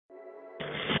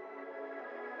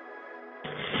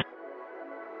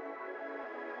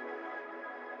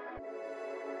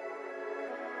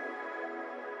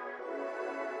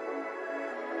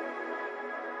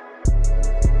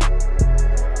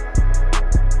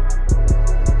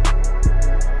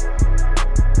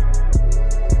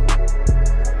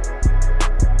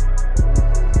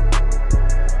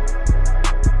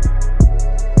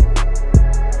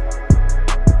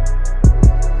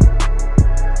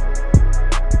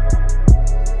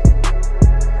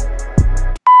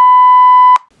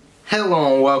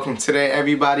welcome today,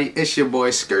 everybody. It's your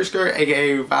boy Skirt,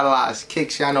 aka Revitalized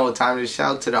Kicks. Y'all know what time it is.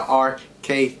 Shout out to the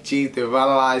RKG, the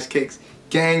Revitalized Kicks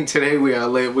gang. Today we are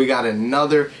lit. We got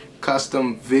another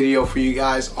custom video for you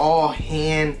guys, all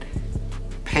hand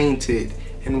painted,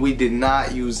 and we did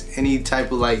not use any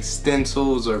type of like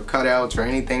stencils or cutouts or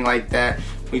anything like that.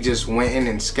 We just went in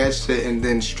and sketched it and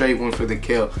then straight went for the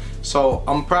kill. So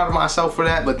I'm proud of myself for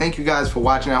that, but thank you guys for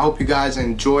watching. I hope you guys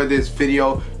enjoy this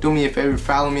video. Do me a favor,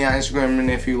 follow me on Instagram, and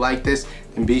if you like this,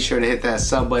 then be sure to hit that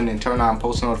sub button and turn on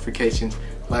post notifications.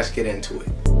 Let's get into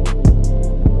it.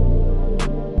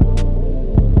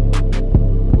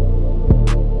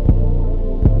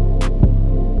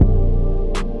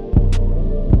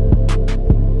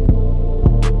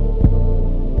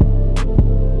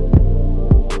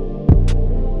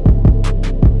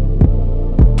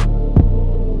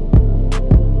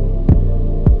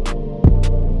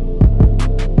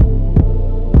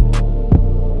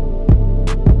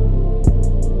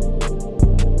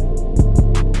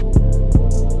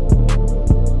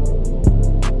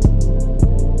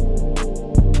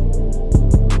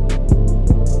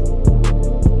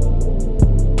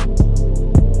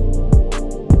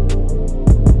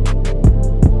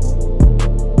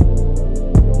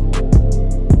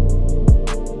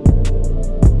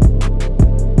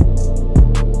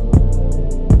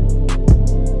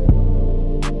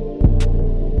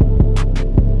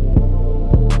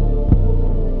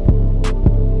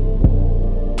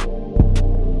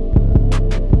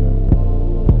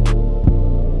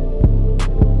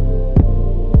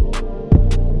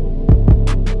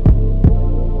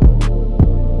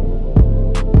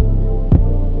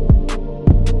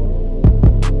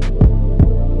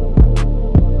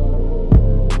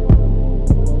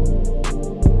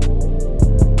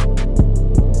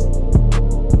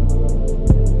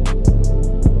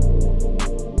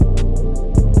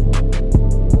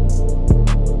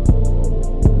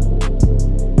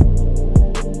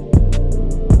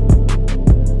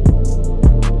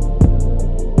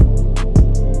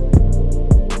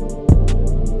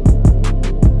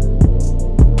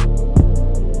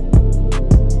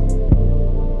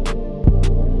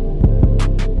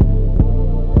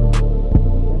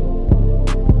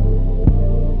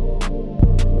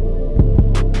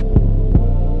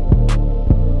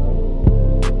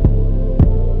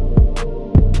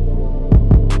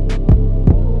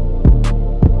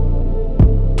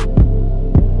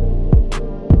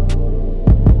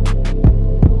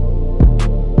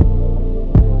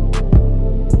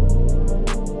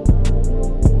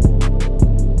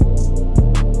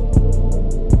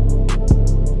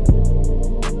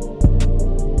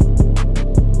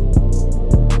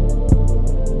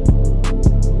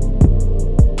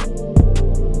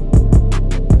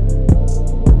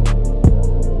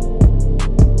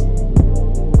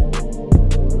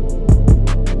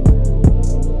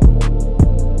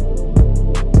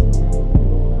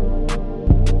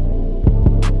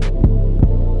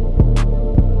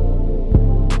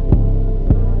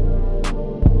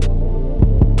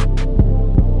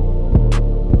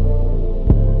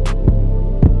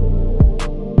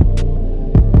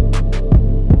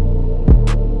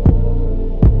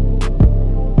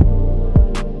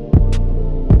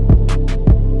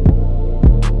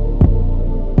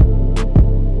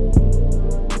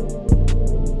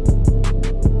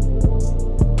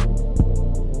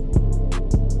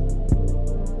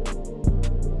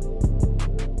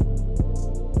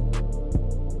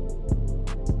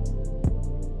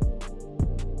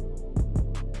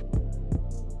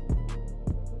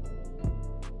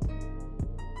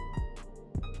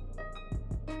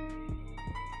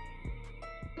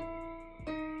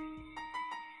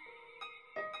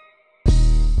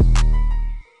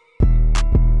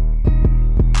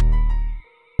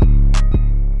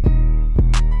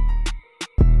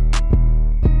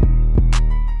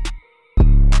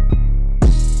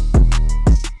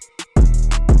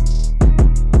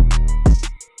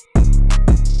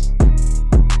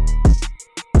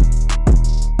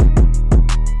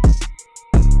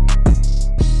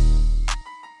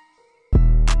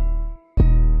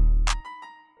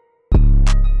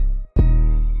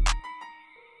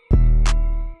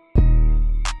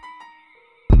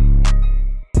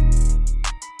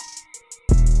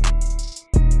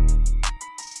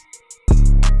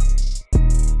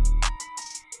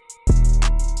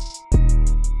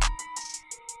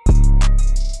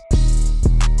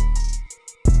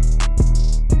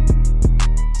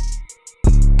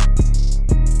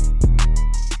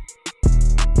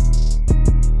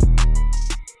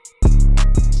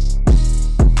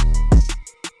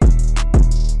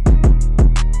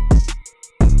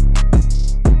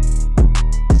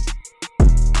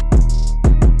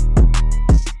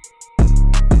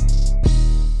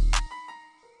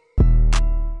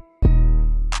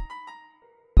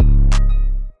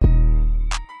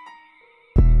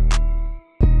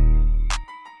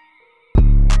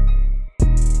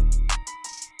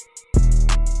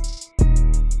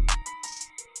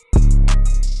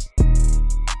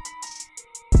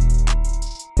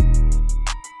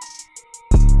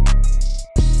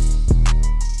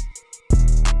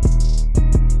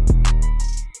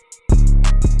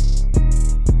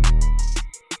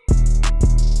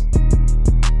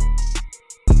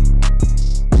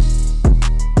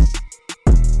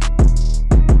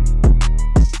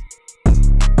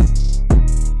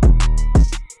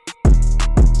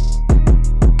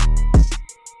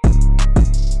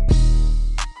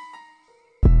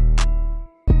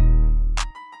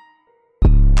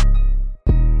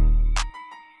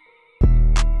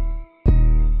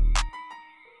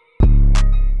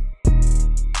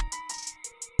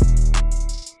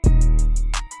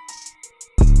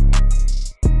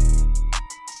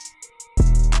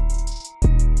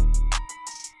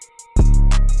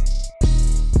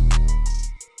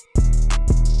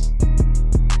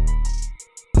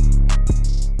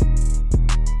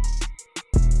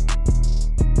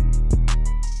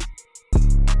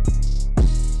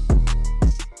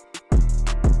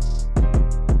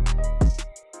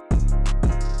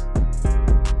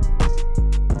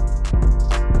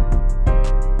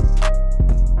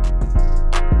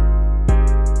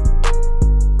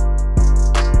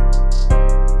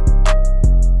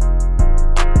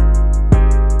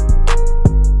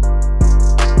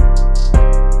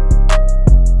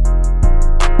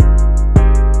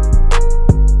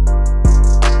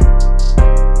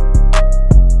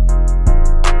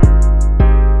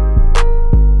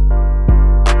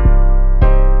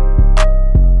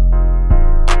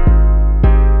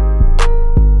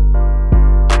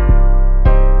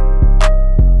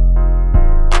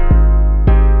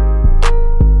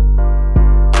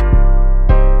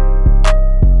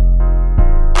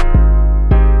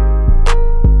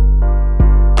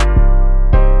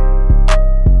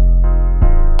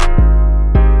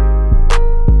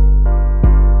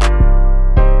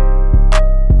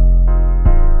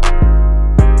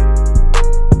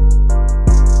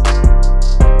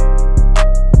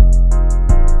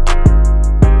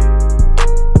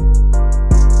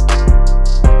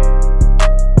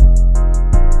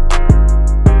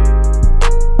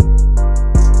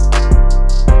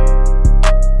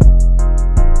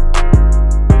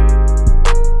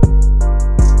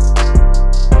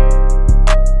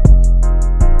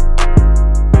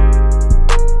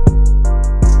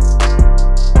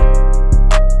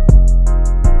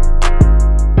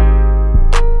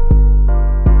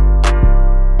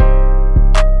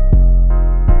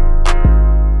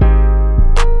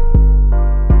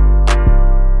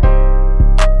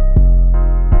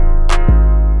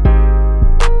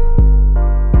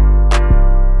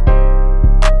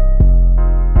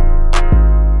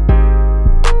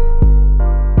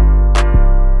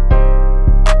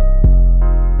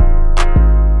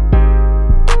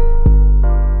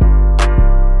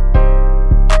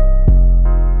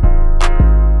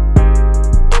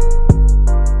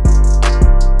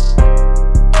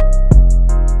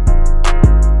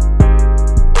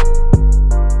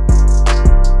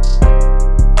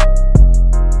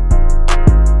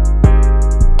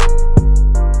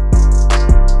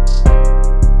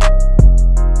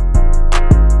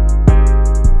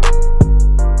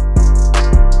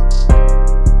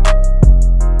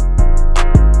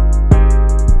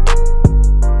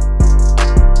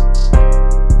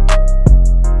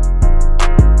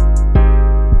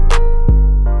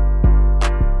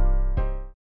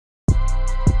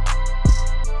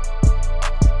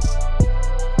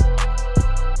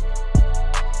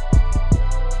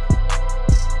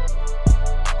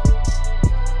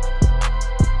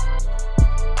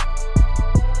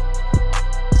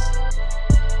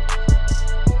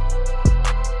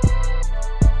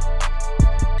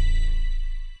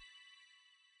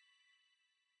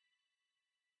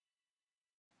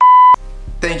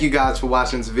 thank you guys for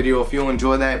watching this video. If you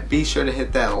enjoyed that, be sure to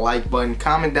hit that like button,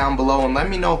 comment down below, and let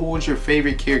me know who was your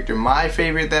favorite character. My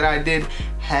favorite that I did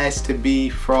has to be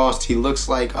Frost. He looks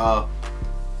like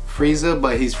Frieza,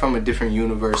 but he's from a different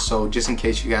universe, so just in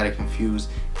case you got it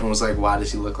confused and was like, why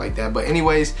does he look like that? But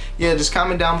anyways, yeah, just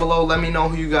comment down below, let me know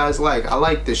who you guys like. I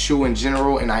like the shoe in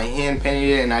general, and I hand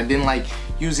painted it, and I didn't like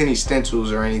use any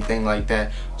stencils or anything like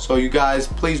that. So you guys,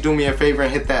 please do me a favor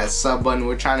and hit that sub button.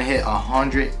 We're trying to hit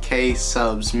 100K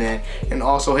subs, man, and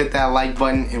also hit that like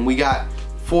button. And we got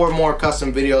 4 more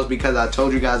custom videos because I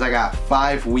told you guys I got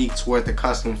 5 weeks worth of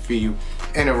custom for you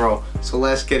in a row. So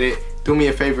let's get it. Do me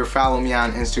a favor, follow me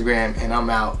on Instagram, and I'm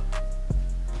out.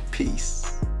 Peace.